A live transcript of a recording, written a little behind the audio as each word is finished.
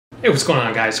Hey, what's going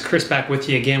on, guys? Chris back with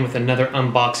you again with another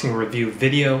unboxing review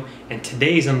video, and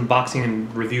today's unboxing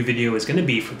and review video is going to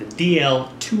be for the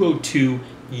DL202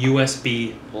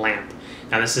 USB lamp.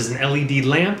 Now this is an LED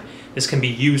lamp. This can be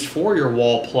used for your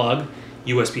wall plug,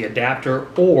 USB adapter,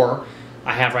 or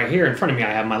I have right here in front of me,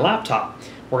 I have my laptop.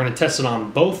 We're going to test it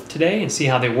on both today and see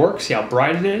how they work, see how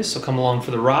bright it is, so come along for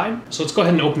the ride. So let's go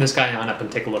ahead and open this guy on up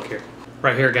and take a look here.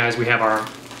 Right here, guys, we have our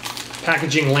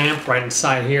packaging lamp right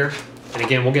inside here. And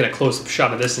again, we'll get a close-up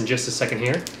shot of this in just a second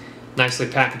here. Nicely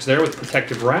packaged there with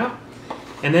protective wrap.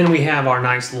 And then we have our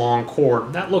nice long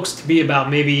cord. That looks to be about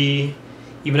maybe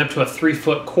even up to a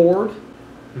 3-foot cord.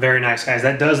 Very nice, guys.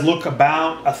 That does look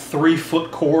about a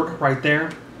 3-foot cord right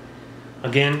there.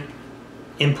 Again,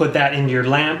 input that into your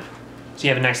lamp. So you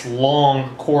have a nice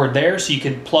long cord there, so you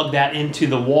can plug that into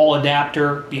the wall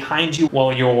adapter behind you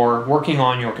while you're working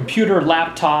on your computer,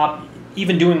 laptop,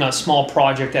 even doing a small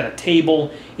project at a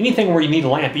table, anything where you need a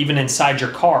lamp, even inside your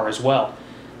car as well,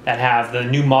 that have the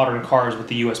new modern cars with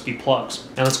the USB plugs.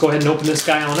 Now let's go ahead and open this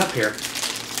guy on up here.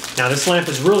 Now this lamp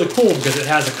is really cool because it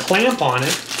has a clamp on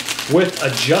it with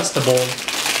adjustable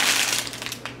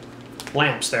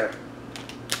lamps there.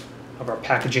 Of our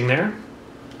packaging there.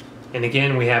 And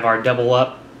again, we have our double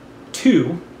up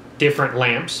 2 different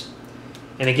lamps.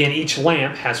 And again, each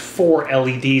lamp has 4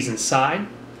 LEDs inside.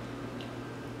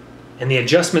 And the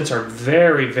adjustments are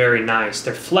very, very nice.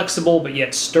 They're flexible but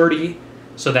yet sturdy,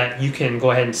 so that you can go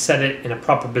ahead and set it in a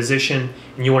proper position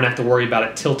and you won't have to worry about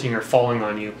it tilting or falling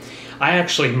on you. I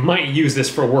actually might use this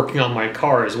for working on my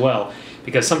car as well,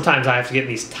 because sometimes I have to get in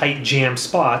these tight jam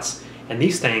spots, and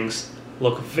these things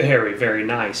look very, very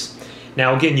nice.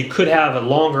 Now again, you could have a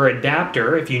longer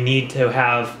adapter if you need to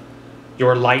have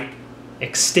your light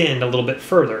extend a little bit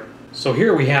further. So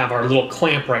here we have our little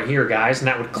clamp right here, guys, and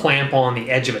that would clamp on the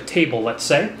edge of a table, let's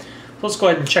say. So let's go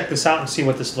ahead and check this out and see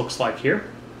what this looks like here.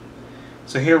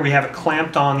 So here we have it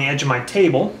clamped on the edge of my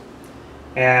table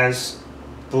as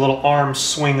the little arms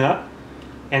swing up.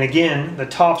 And again, the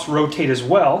tops rotate as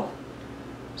well,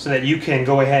 so that you can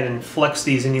go ahead and flex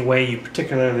these any way you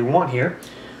particularly want here.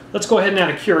 Let's go ahead and,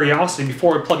 out of curiosity,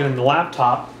 before we plug it in the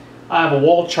laptop, I have a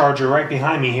wall charger right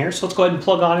behind me here, so let's go ahead and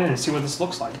plug on in and see what this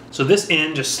looks like. So this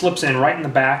end just slips in right in the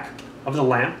back of the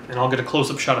lamp, and I'll get a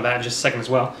close-up shot of that in just a second as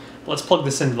well. But let's plug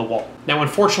this into the wall. Now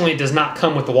unfortunately it does not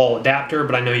come with the wall adapter,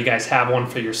 but I know you guys have one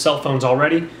for your cell phones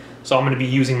already, so I'm going to be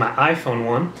using my iPhone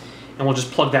one, and we'll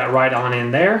just plug that right on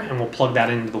in there, and we'll plug that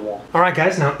into the wall. Alright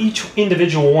guys, now each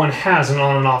individual one has an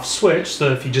on and off switch,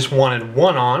 so if you just wanted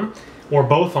one on, or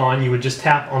both on, you would just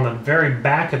tap on the very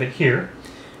back of it here.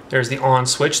 There's the on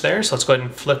switch there, so let's go ahead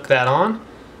and flick that on.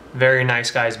 Very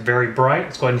nice, guys, very bright.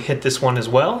 Let's go ahead and hit this one as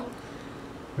well.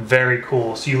 Very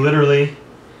cool. So you literally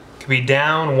could be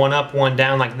down, one up, one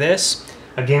down like this.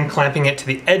 Again, clamping it to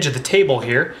the edge of the table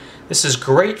here. This is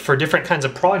great for different kinds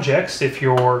of projects if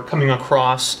you're coming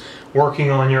across working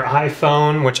on your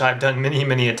iPhone, which I've done many,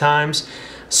 many a times,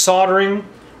 soldering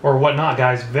or whatnot,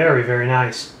 guys. Very, very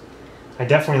nice. I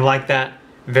definitely like that.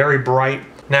 Very bright.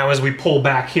 Now as we pull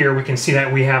back here, we can see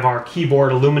that we have our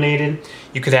keyboard illuminated.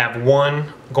 You could have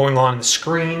one going on the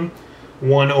screen,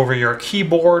 one over your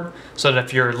keyboard, so that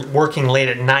if you're working late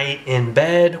at night in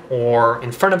bed or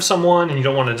in front of someone and you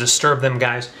don't want to disturb them,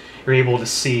 guys, you're able to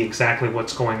see exactly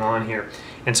what's going on here.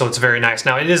 And so it's very nice.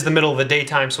 Now it is the middle of the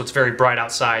daytime, so it's very bright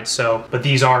outside, but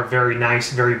these are very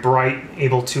nice, very bright,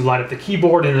 able to light up the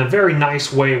keyboard in a very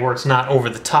nice way where it's not over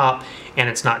the top and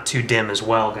it's not too dim as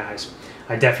well, guys.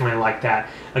 I definitely like that.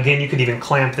 Again, you could even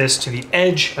clamp this to the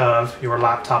edge of your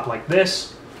laptop like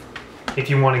this if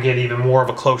you want to get even more of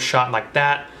a close shot like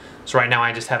that. So right now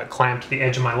I just have it clamped to the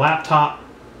edge of my laptop,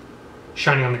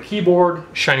 shining on the keyboard,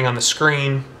 shining on the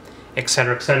screen,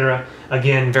 etc., etc.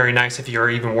 Again, very nice if you're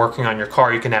even working on your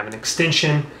car. You can have an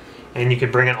extension and you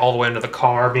can bring it all the way into the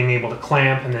car, being able to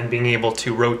clamp and then being able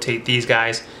to rotate these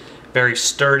guys. Very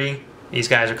sturdy. These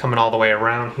guys are coming all the way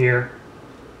around here.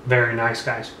 Very nice,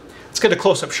 guys. Let's get a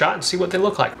close-up shot and see what they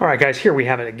look like. Alright guys, here we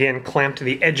have it again clamped to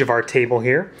the edge of our table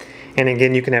here. And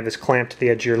again, you can have this clamped to the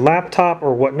edge of your laptop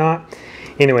or whatnot.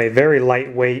 Anyway, very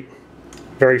lightweight,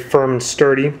 very firm and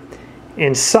sturdy.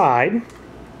 Inside,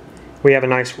 we have a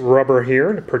nice rubber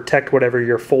here to protect whatever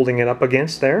you're folding it up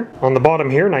against there. On the bottom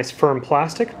here, nice firm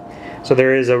plastic. So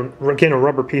there is, again, a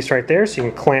rubber piece right there, so you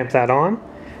can clamp that on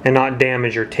and not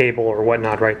damage your table or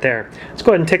whatnot right there. Let's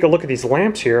go ahead and take a look at these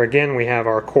lamps here. Again, we have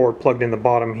our cord plugged in the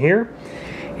bottom here,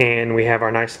 and we have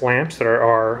our nice lamps that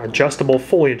are adjustable,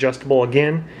 fully adjustable.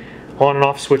 Again, on and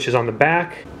off switches on the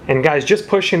back. And guys, just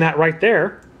pushing that right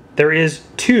there, there is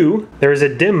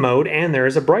a dim mode and there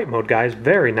is a bright mode, guys.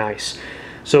 Very nice.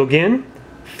 So again,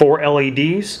 4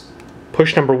 LEDs.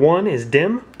 Push number 1 is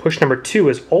dim, Push number 2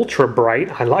 is ultra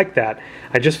bright. I like that.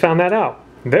 I just found that out.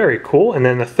 Very cool. And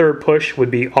then the third push would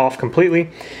be off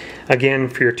completely. Again,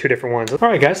 for your 2 different ones. All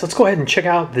right, guys, let's go ahead and check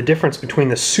out the difference between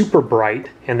the super bright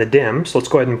and the dim. So let's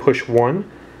go ahead and push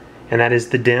 1, and that is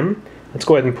the dim. Let's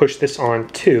go ahead and push this on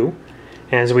 2.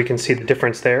 And as we can see the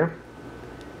difference there,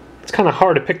 it's kind of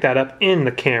hard to pick that up in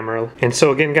the camera. And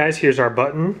so again, guys, here's our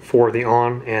button for the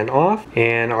on and off,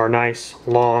 and our nice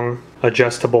long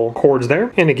adjustable cords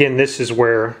there. And again, this is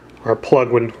where our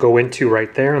plug would go into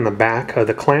right there on the back of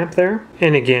the clamp there.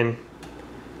 And again,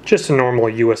 just a normal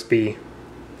USB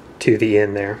to the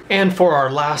end there. And for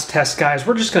our last test, guys,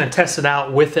 we're just going to test it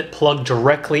out with it plugged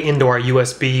directly into our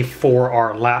USB for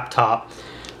our laptop,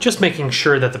 just making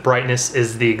sure that the brightness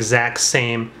is the exact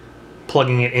same,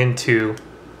 plugging it into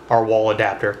our wall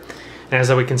adapter. And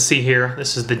as we can see here,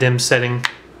 this is the dim setting.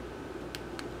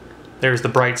 There's the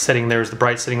bright setting, there's the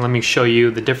bright setting. Let me show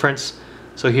you the difference.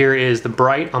 So here is the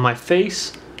bright on my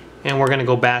face, and we're gonna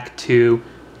go back to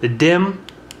the dim.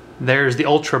 There's the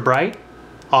ultra bright,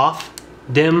 off,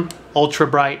 dim, ultra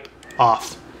bright,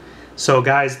 off. So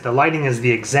guys, the lighting is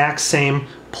the exact same,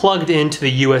 plugged into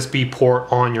the USB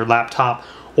port on your laptop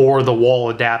or the wall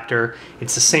adapter.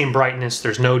 It's the same brightness,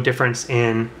 there's no difference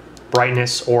in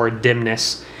brightness or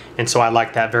dimness, and so I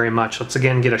like that very much. Let's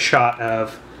again get a shot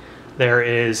of, there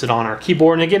is it on our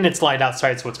keyboard, and again it's light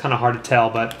outside so it's kind of hard to tell,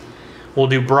 but we'll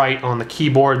do bright on the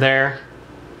keyboard there,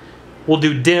 we'll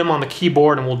do dim on the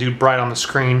keyboard, and we'll do bright on the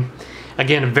screen.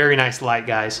 Again, a very nice light,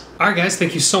 guys. Alright guys,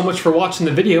 thank you so much for watching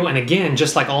the video, and again,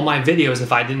 just like all my videos,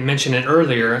 if I didn't mention it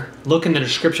earlier, look in the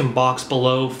description box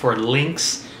below for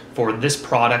links for this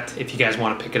product if you guys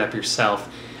want to pick it up yourself.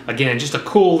 Again, just a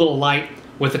cool little light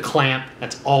with a clamp.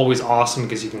 That's always awesome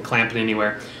because you can clamp it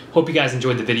anywhere. Hope you guys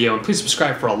enjoyed the video, and please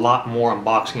subscribe for a lot more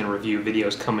unboxing and review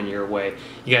videos coming your way.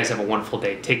 You guys have a wonderful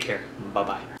day. Take care.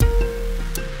 Bye-bye.